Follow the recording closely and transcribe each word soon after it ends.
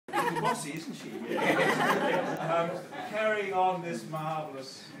bossy, isn't she? Carrying on this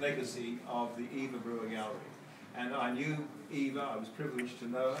marvellous legacy of the Eva Breuer Gallery. And I knew Eva, I was privileged to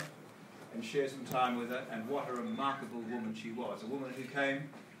know her and share some time with her, and what a remarkable woman she was. A woman who came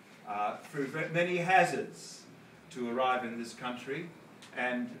through many hazards to arrive in this country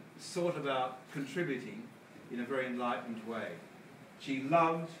and sought about contributing in a very enlightened way. She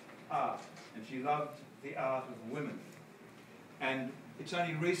loved art, and she loved the art of women. And it's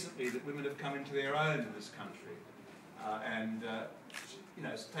only recently that women have come into their own in this country, and you know,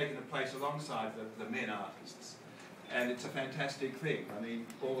 it's taken a place alongside the men artists. And it's a fantastic thing. I mean,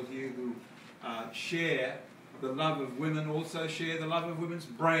 all of you who share the love of women also share the love of women's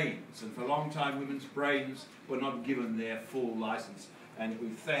brains. And for a long time, women's brains were not given their full license. And we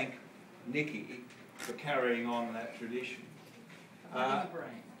thank Nikki for carrying on that tradition.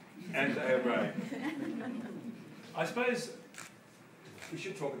 And her brain. I suppose we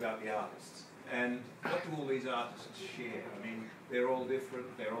should talk about the artists. And what do all these artists share? I mean, they're all different,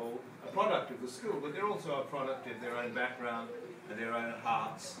 they're all a product of the school, but they're also a product of their own background and their own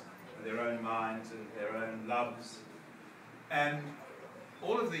hearts and their own minds and their own loves. And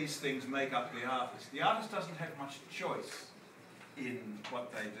all of these things make up the artist. The artist doesn't have much choice in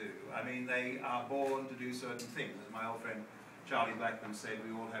what they do. I mean, they are born to do certain things. As my old friend Charlie Blackman said,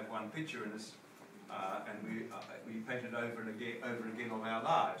 we all have one picture in us, and we paint it over and again all our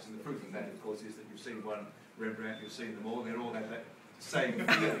lives. And the proof of that, of course, is that you've seen one Rembrandt, you've seen them all, they all have that same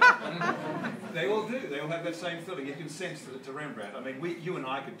feeling. They all do, they all have that same feeling. You can sense that it's a Rembrandt. I mean, you and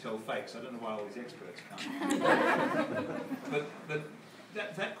I could tell fakes. I don't know why all these experts can't. but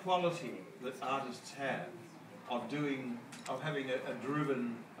that quality that artists have of having a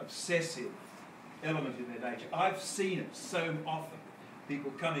driven, obsessive element in their nature. I've seen it so often,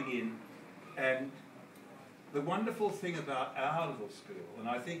 people coming in, and the wonderful thing about our little school, and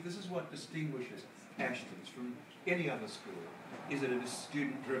I think this is what distinguishes Ashton's from any other school, is that it is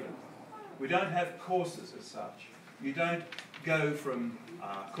student-driven. We don't have courses as such. You don't go from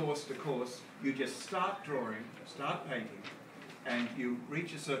course to course. You just start drawing, start painting, and you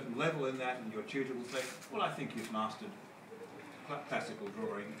reach a certain level in that, and your tutor will say, well, I think you've mastered classical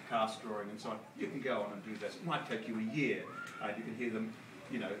drawing, cast drawing, and so on. You can go on and do this. It might take you a year. You can hear them,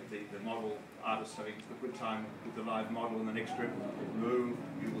 you know, the model artists having a good time with the live model in the next room.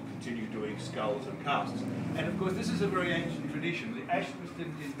 You will continue doing skulls and casts. And of course, this is a very ancient tradition. The Ashtons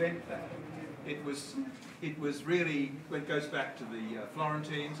didn't invent that. It was really, it goes back to the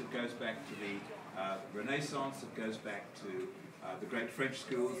Florentines, it goes back to the Renaissance, it goes back to the great French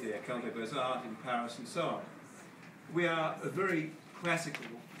schools, the École des Beaux-Arts in Paris, and so on. We are a very classical,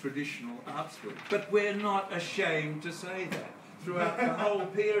 traditional art school, but we're not ashamed to say that. Throughout the whole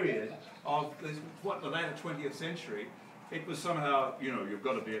period of the latter 20th century, it was somehow, you know, you've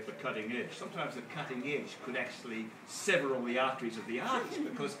got to be at the cutting edge. Sometimes the cutting edge could actually sever all the arteries of the artist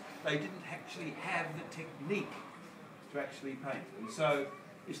because they didn't actually have the technique to actually paint. And so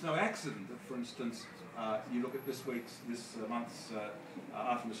it's no accident that, for instance, you look at this month's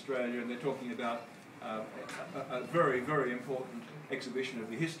Art in Australia, and they're talking about a very, very important exhibition of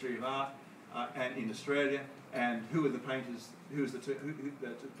the history of art and in Australia, and who are the painters, who's the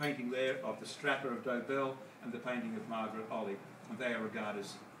painting there of the Strapper of Dobell and the painting of Margaret Olley, and they are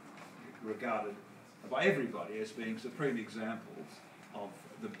regarded by everybody as being supreme examples of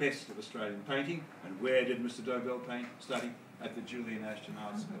the best of Australian painting. And where did Mr. Dobell study? At the Julian Ashton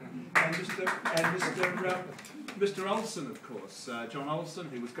Art School. And Mr. Olsen, of course, John Olsen,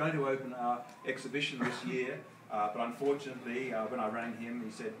 who was going to open our exhibition this year, but unfortunately, when I rang him,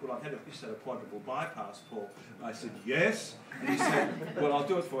 he said, well, you said a quadruple bypass, Paul. And I said, yes. And he said, well, I'll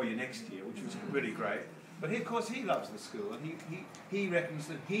do it for you next year, which was really great. But of course, he loves the school, and he reckons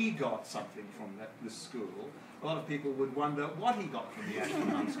that he got something from this school. A lot of people would wonder what he got from the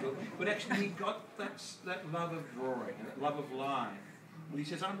Ashton Art School, but actually he got that love of drawing, that love of line. And he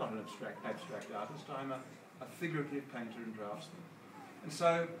says, I'm not an abstract artist, I'm a figurative painter and draftsman. And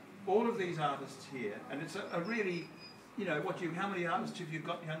so all of these artists here, and it's a really, you know, how many artists have you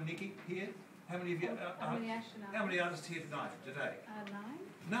got, Nikki, here? How many of you? How many artists here today?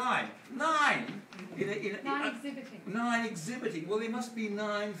 9. 9 exhibiting. 9 exhibiting. Well, there must be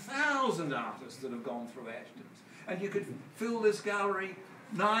 9,000 artists that have gone through Ashton's. And you could fill this gallery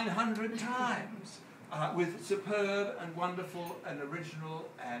 900 times with superb and wonderful and original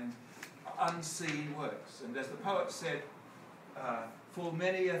and unseen works. And as the poet said, full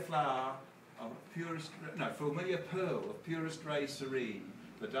many a flower of full many a pearl of purest ray serene,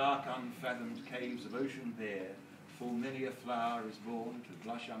 the dark unfathomed caves of ocean bare, full many a flower is born to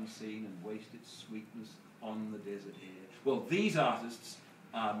blush unseen and waste its sweetness on the desert air. Well, these artists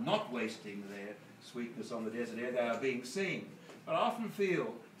are not wasting their sweetness on the desert air, they are being seen. But I often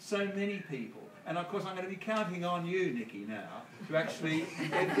feel so many people, and of course I'm going to be counting on you, Nikki, now, to actually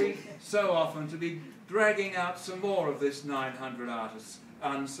every so often to be dragging out some more of this 900 artists,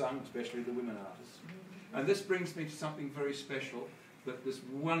 unsung, especially the women artists. And this brings me to something very special that this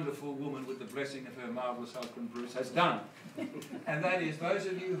wonderful woman with the blessing of her marvellous husband Bruce has done. And that is, those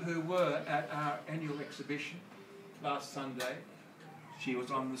of you who were at our annual exhibition last Sunday, she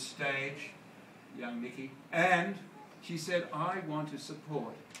was on the stage, young Nikki, and she said, I want to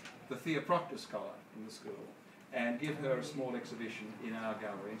support the Thea Proctor Scholar in the school and give her a small exhibition in our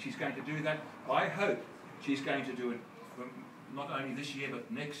gallery. And she's going to do that. I hope she's going to do it from not only this year but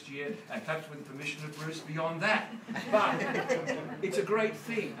next year, and perhaps with the permission of Bruce beyond that. But it's a great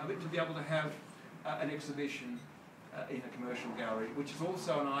thing to be able to have an exhibition in a commercial gallery, which is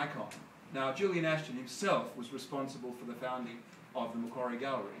also an icon. Now, Julian Ashton himself was responsible for the founding of the Macquarie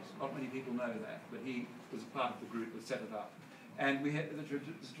Galleries. Not many people know that, but he was a part of the group that set it up. And we had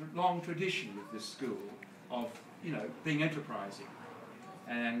a long tradition with this school of, you know, being enterprising.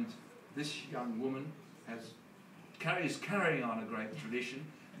 And this young woman is carrying on a great tradition.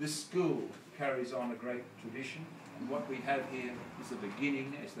 This school carries on a great tradition. And what we have here is the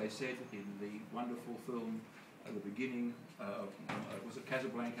beginning, as they said in the wonderful film, the beginning of, was it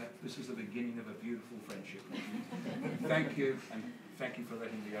Casablanca? This is the beginning of a beautiful friendship. Thank you, and thank you for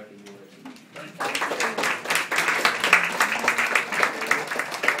letting me open your exhibition.